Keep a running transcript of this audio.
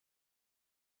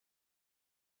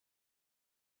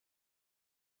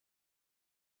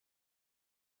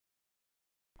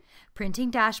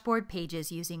Printing dashboard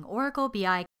pages using Oracle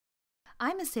BI.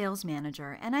 I'm a sales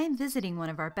manager and I am visiting one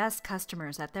of our best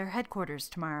customers at their headquarters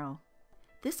tomorrow.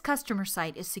 This customer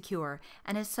site is secure,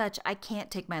 and as such, I can't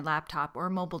take my laptop or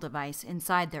mobile device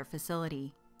inside their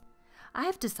facility. I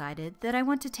have decided that I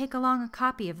want to take along a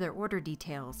copy of their order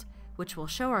details, which will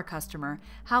show our customer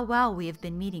how well we have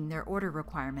been meeting their order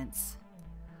requirements.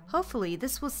 Hopefully,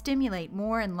 this will stimulate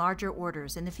more and larger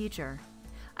orders in the future.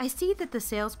 I see that the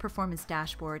Sales Performance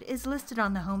Dashboard is listed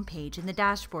on the home page in the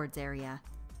Dashboards area.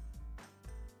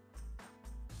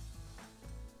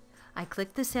 I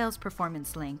click the Sales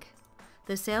Performance link.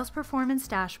 The Sales Performance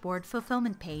Dashboard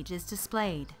fulfillment page is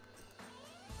displayed.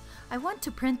 I want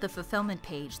to print the fulfillment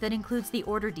page that includes the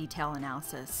order detail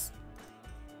analysis.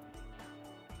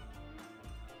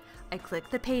 I click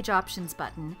the Page Options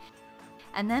button,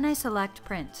 and then I select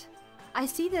Print. I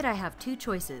see that I have two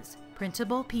choices,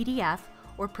 Printable PDF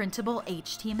or Printable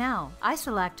HTML. I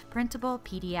select Printable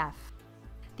PDF.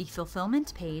 The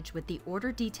fulfillment page with the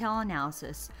order detail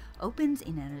analysis opens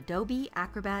in an Adobe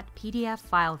Acrobat PDF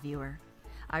file viewer.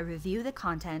 I review the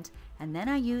content, and then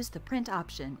I use the print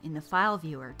option in the file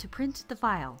viewer to print the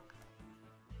file.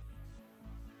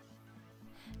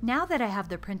 Now that I have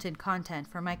the printed content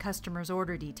for my customer's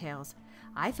order details,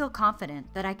 I feel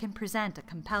confident that I can present a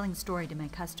compelling story to my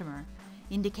customer,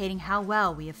 indicating how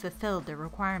well we have fulfilled their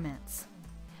requirements.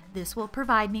 This will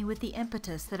provide me with the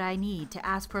impetus that I need to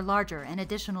ask for larger and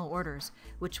additional orders,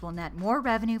 which will net more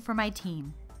revenue for my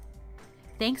team.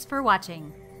 Thanks for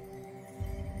watching.